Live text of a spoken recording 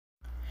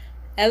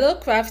Hello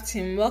Kraft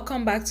team,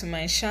 welcome back to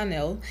my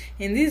channel.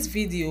 In this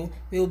video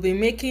we'll be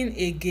making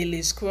a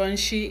Gele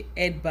Scrunchie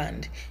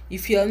headband.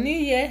 If you're new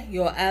here,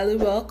 you're highly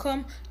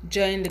welcome.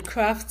 Join the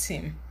Kraft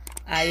team.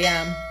 I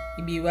am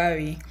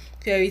Ibiwari.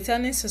 If you're a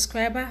returning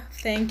subscriber,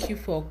 thank you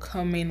for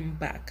coming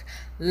back.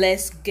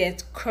 Let's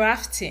get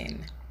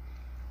crafting.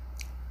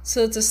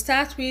 So to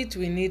start with,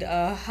 we need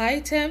our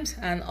items,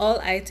 and all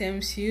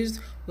items used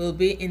will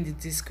be in the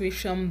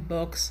description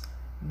box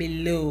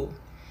below.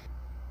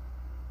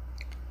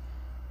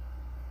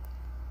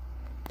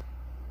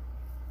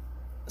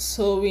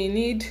 So we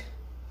need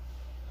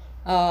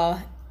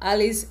our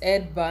Alice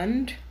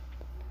headband.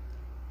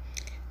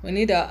 We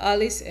need our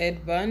Alice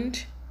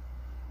headband.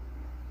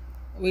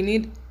 We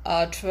need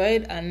our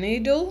thread and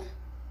needle.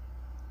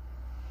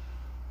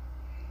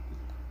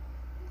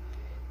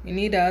 We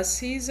need our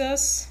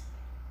scissors.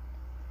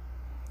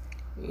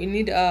 We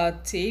need our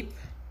tape.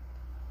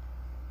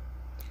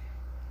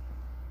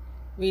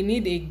 We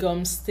need a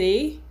gum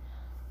stay.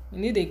 We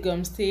need a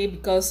gum stay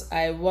because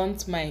I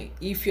want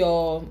if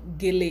your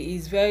gele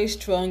is very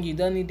strong, you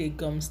don't need a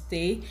gum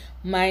stay.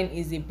 Mine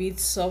is a bit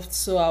soft,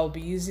 so I'll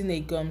be using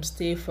a gum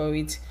stay for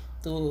it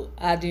to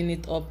adding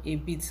it up a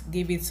bit,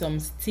 give it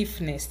some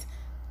stiffness.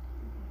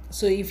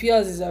 So if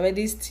yours is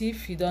already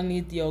stiff, you don't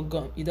need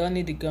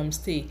the gum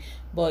stay.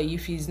 But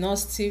if it's not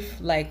stiff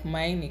like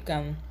mine, you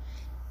can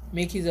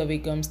make use of a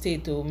gum stay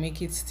to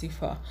make it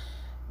stiffer.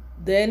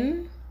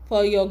 Then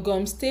for your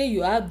gum stay,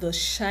 you add the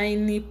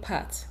shiny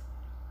part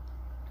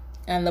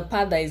and the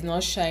part that is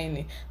not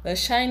shiny. The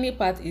shiny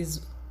part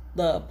is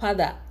the part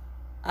that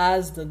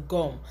has the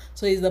gum,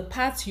 so it's the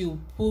part you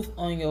put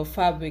on your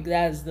fabric.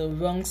 That's the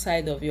wrong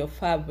side of your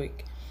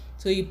fabric.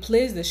 So you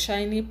place the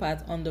shiny part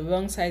on the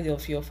wrong side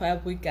of your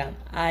fabric and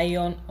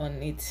iron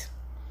on it.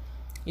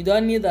 You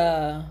don't need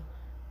a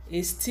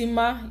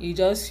steamer, you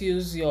just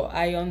use your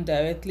iron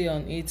directly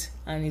on it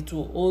and it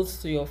will hold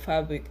to your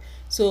fabric.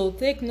 So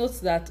take note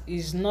that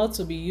it's not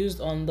to be used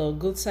on the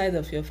good side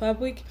of your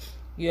fabric,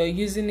 you're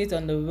using it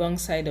on the wrong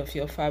side of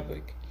your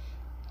fabric.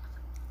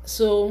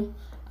 So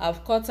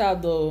I've cut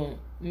out the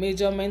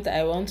measurement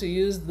I want to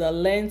use. The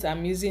length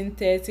I'm using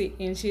 30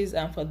 inches,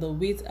 and for the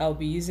width I'll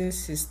be using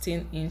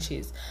 16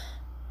 inches.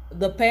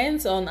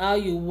 Depends on how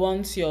you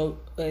want your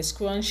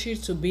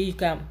scrunchie to be. You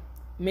can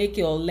make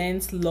your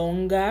length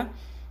longer,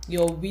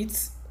 your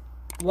width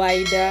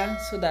wider,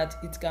 so that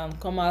it can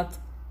come out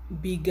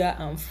bigger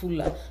and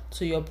fuller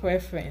to your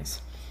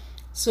preference.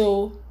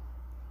 So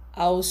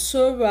I'll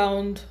sew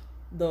around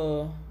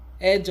the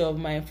edge of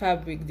my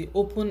fabric, the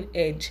open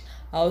edge.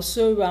 I'll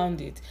sew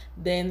around it,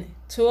 then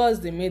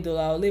towards the middle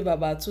I'll leave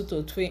about 2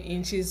 to 3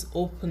 inches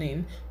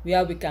opening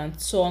where we can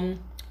turn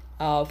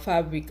our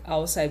fabric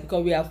outside,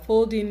 because we are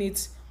folding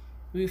it.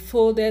 We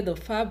folded the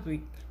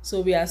fabric,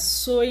 so we are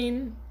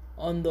sewing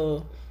on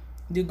the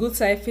good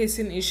side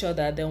facing each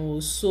other, then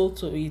we'll sew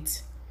to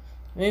it.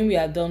 When we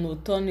are done, we'll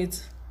turn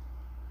it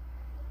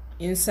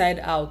inside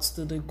out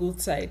to the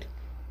good side.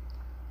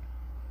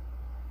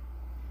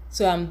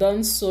 So I'm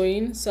done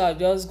sewing, so I'll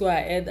just go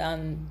ahead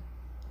and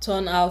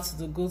turn out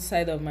the good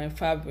side of my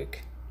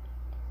fabric.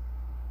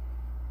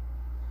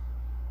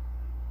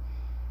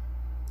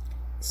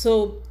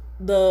 So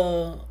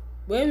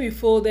when we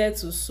folded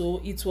to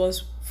sew, it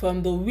was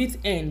from the width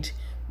end,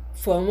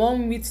 from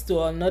one width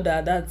to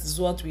another. That is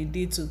what we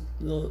did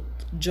to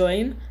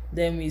join,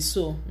 then we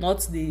sew,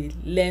 not the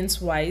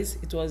lengthwise.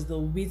 It was the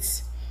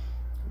width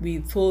we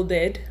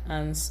folded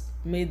and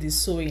made the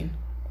sewing.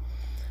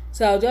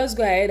 So I'll just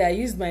go ahead. I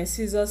used my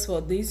scissors for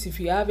this. If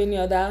you have any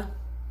other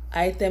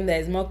item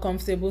that is more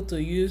comfortable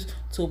to use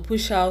to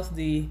push out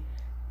the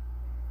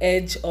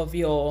edge of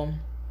your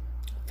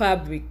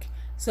fabric,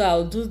 so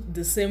I'll do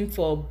the same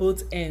for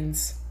both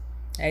ends.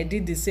 I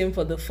did the same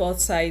for the 4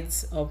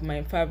 sides of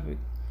my fabric.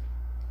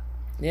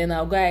 Then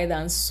I'll go ahead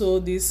and sew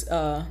this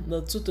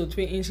the 2 to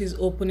 3 inches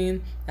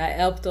opening that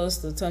helped us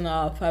to turn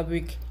our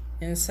fabric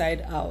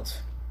inside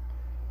out.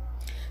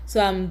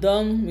 So I'm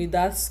done with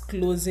that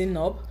closing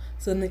up.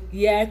 So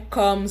here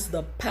comes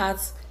the part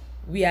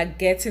we are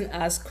getting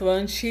our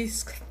scrunchie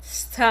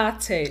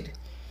started.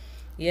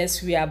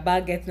 Yes, we are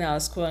back getting our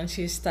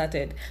scrunchie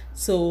started.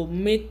 So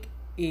make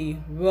a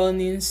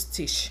running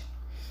stitch.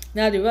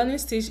 Now the running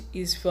stitch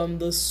is from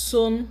the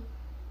sewn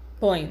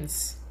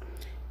points.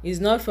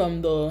 It's not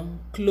from the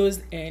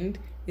closed end.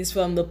 It's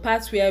from the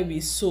part where we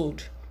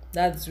sewed.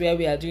 That's where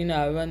we are doing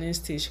our running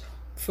stitch,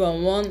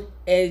 from one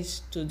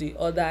edge to the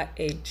other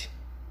edge.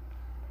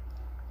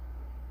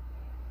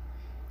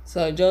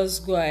 So I'll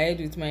just go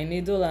ahead with my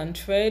needle and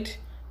thread,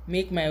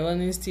 make my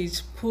running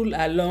stitch, pull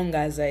along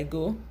as I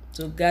go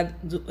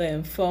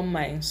to form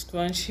my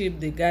scrunchie,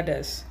 the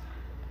gathers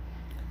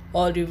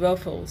or the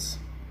ruffles,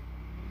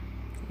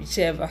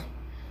 whichever,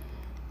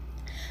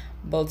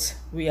 but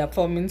we are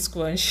forming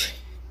scrunchie.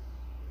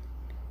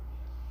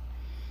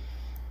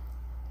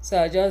 So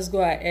I'll just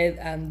go ahead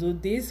and do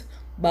this,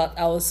 but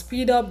I will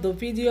speed up the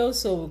video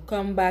so we'll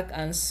come back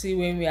and see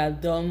when we are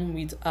done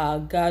with our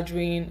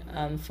gathering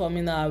and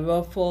forming our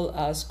ruffle,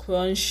 our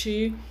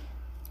scrunchie,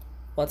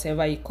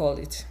 whatever you call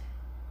it.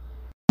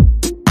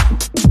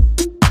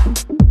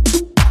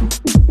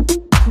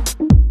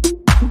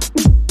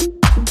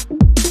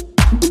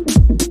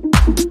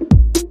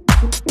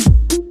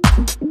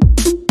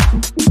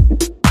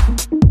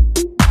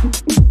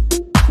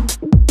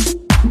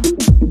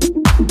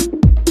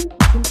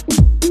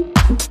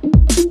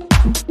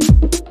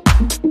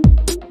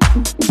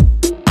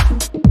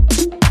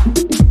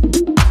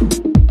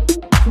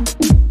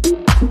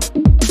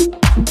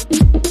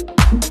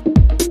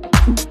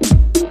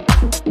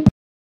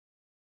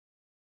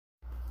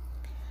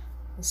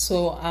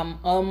 So I'm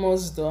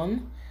almost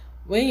done.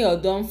 When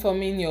you're done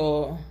forming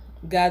your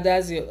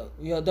gathers,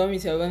 you're done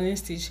with your running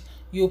stitch,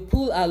 you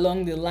pull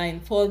along the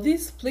line. For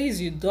this, please,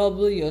 you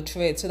double your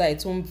thread so that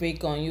it won't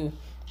break on you.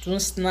 Don't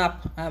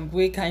snap and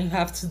break and you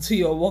have to do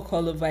your work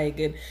all over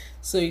again.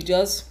 So you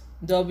just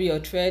double your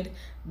thread.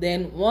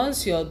 Then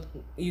once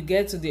you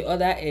get to the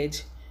other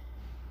edge,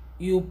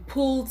 you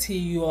pull till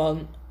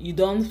you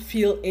don't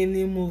feel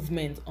any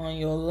movement on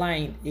your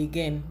line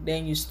again.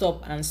 Then you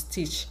stop and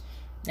stitch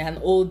and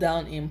hold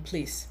down in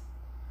place.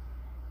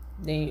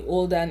 Then you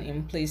hold down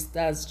in place.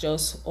 That's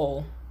just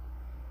all.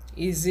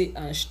 Easy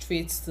and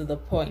straight to the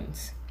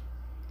point.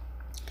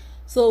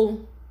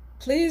 So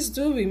please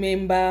do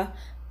remember,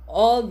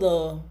 all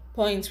the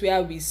points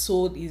where we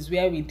sewed is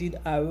where we did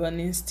our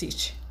running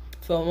stitch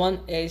from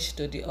one edge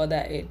to the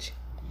other edge.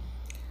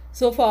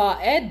 So for our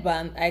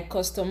headband, I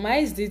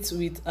customized it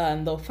with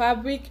the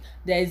fabric.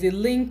 There is a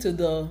link to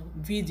the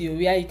video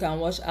where you can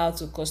watch how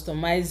to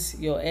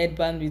customize your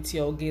headband with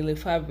your Gele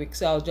fabric.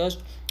 So I'll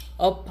just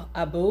up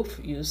above,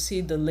 you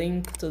see the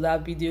link to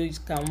that video. You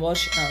can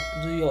watch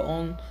and do your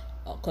own,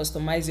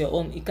 customize your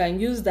own. You can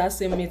use that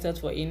same method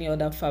for any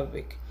other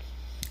fabric.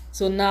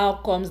 So now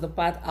comes the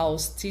part I'll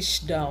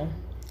stitch down.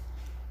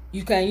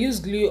 You can use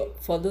glue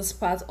for this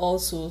part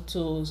also,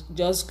 to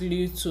just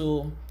glue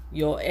to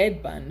your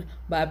headband,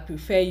 but I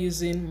prefer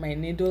using my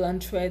needle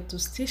and thread to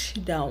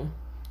stitch down.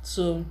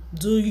 So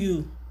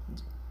do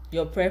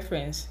your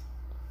preference.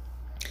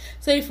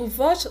 So if you've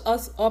watched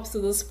us up to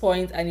this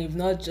point and you've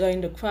not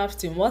joined the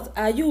crafting, what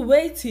are you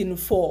waiting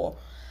for?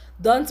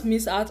 Don't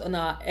miss out on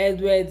our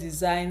headwear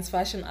designs,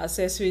 fashion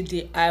accessory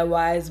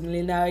DIYs,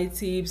 millinery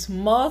tips,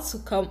 more to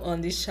come on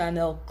this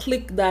channel.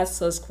 Click that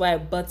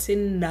subscribe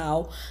button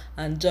now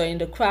and join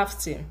the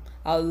crafting.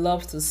 I would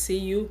love to see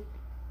you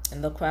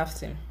in the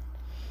crafting.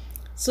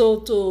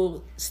 So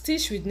to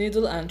stitch with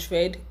needle and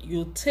thread,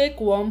 you take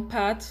one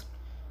part,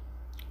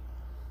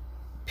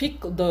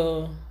 pick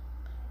your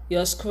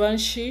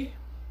scrunchie,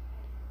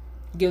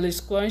 Gele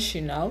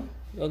Scrunchie now,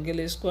 your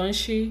Gele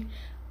Scrunchie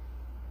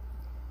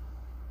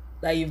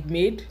that you've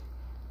made,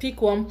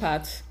 pick one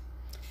part,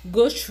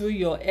 go through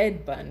your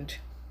headband,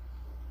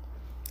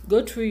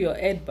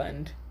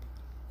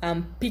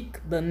 and pick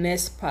the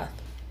next part.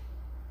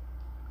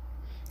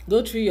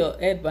 Go through your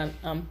headband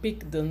and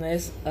pick the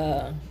next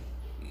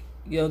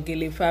your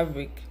Gele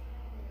fabric.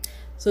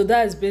 So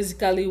that is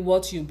basically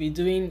what you'll be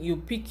doing. You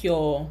pick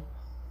your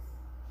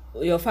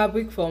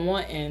fabric from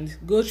one end,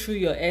 go through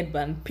your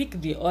headband,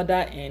 pick the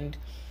other end,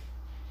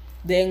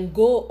 then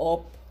go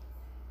up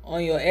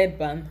on your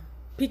headband,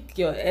 pick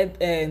your head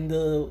and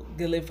the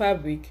Gele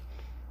fabric,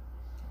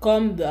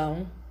 come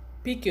down,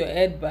 pick your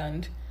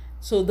headband.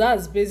 So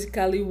that's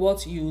basically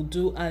what you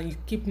do, and you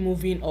keep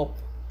moving up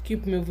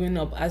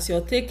as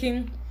you're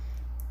taking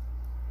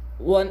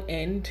one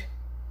end.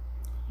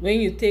 When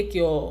you take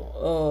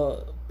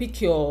your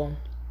pick your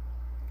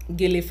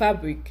Gele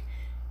fabric,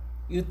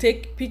 you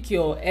pick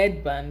your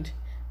headband,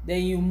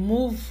 then you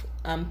move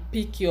and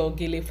pick your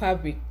Gele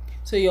fabric.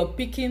 So you're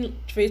picking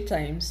 3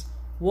 times,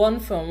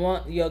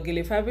 your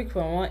Gele fabric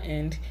from one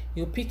end,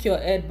 you pick your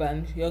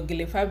headband, your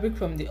Gele fabric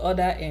from the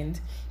other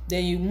end,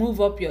 then you move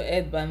up your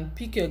headband,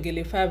 pick your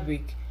Gele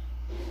fabric,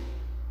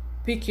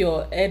 pick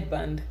your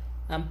headband,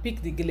 and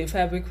pick the Gele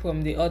fabric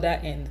from the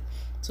other end.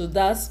 So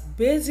that's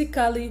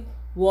basically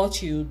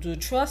what you do.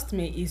 Trust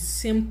me, it's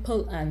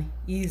simple and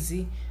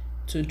easy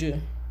to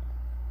do.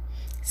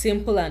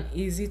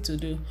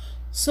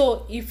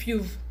 So if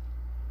you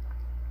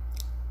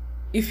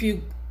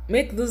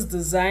make this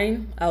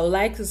design, I would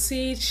like to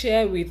see it,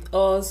 share with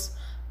us,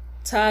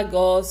 tag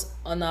us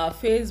on our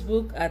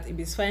Facebook at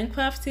Ibis Fine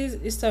Crafties,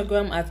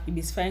 Instagram at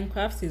Ibis Fine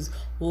Crafties.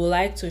 We would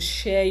like to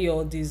share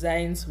your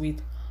designs with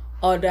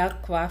other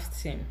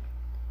crafting.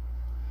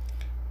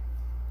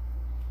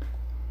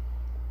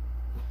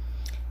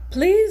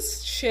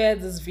 Please share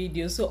this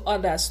video so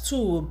others too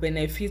will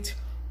benefit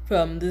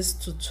from this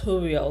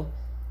tutorial,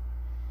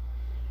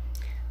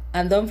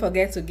 and don't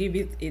forget to give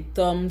it a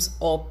thumbs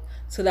up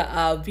so that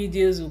our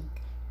videos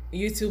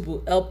YouTube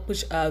will help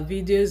push our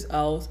videos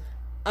out,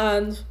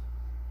 and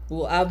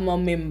we'll have more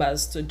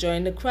members to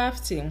join the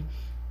crafting.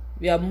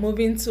 We are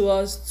moving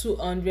towards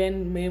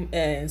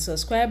 200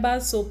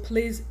 subscribers, so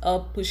please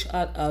help push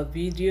out our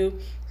video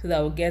so that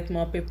we'll get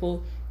more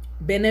people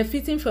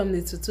benefiting from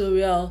the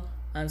tutorial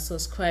and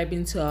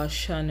subscribing to our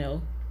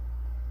channel.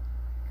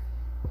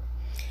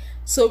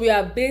 So we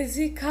are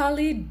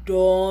basically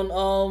done,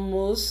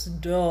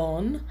 almost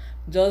done,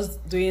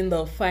 just doing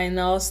the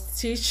final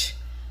stitch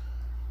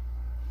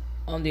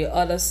on the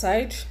other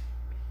side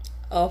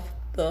of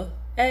the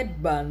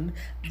headband.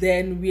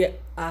 Then we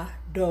are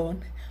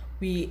done.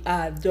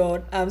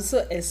 I'm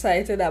so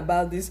excited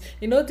about this.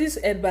 You know, this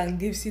headband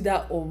gives you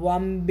that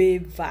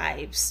owambe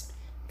vibes.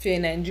 If you're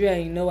in Nigeria,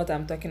 you know what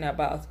I'm talking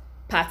about.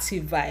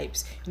 Party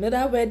vibes. You know,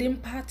 that wedding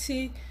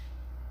party,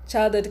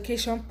 child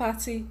dedication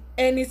party,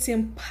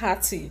 anything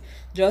party,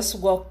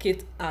 just rock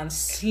it and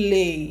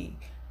slay.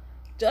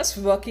 That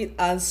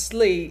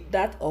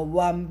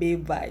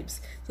owambe vibes.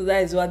 So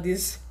that is what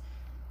this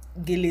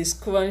Gele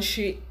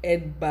Scrunchie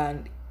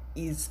Headband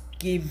is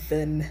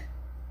given.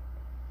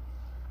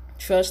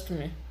 Trust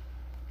me,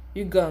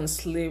 you gonna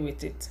slay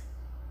with it.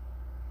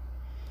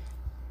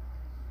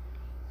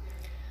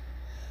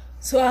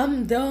 So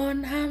I'm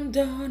done.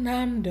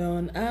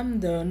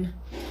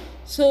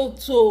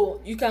 So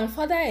you can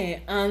further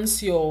enhance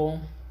the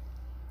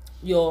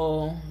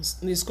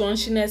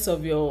scrunchiness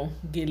of your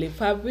gele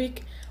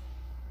fabric.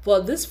 For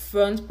this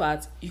front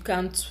part, you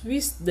can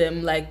twist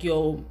them like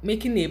you're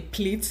making a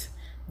pleat,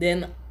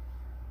 then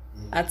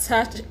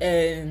attach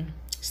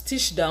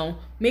stitch down,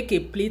 make a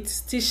pleat,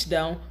 stitch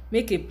down,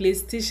 make a pleat,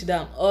 stitch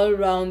down all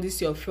around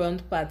this your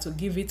front part to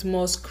give it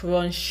more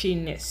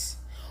scrunchiness.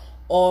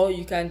 Or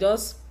you can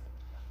just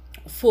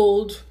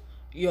fold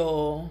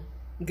your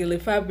gele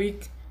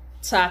fabric,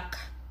 tack,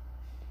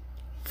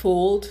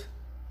 fold,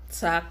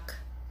 tack,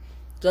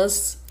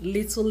 just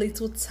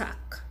little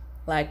tack,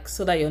 like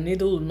so that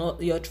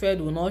your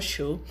thread will not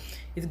show.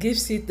 It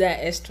gives it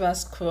that extra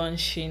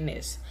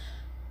scrunchiness.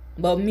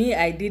 But me,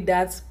 I did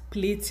that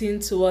pleating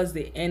towards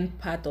the end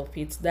part of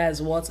it. That's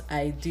what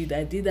I did.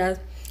 I did that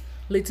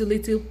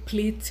little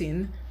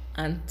pleating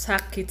and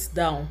tack it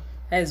down.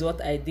 That is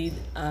what I did.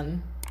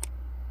 And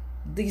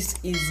this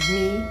is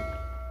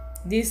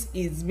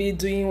me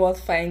doing what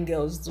fine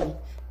girls do.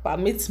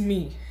 Permit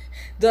me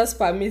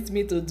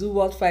to do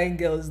what fine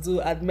girls do,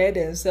 admire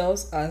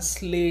themselves and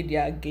slay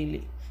their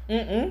gele.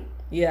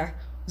 Yeah,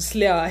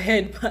 slay our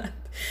headband.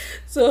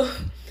 So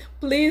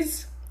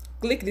please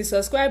click the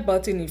subscribe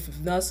button if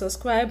you've not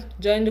subscribed.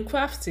 Join the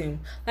craft team.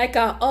 Like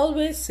I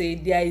always say,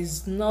 there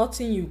is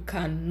nothing you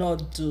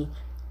cannot do.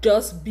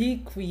 Just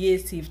be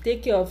creative.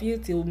 Take care of you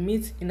till we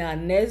meet in our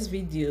next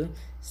video.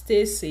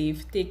 Stay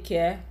safe, take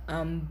care,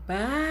 and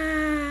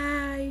bye.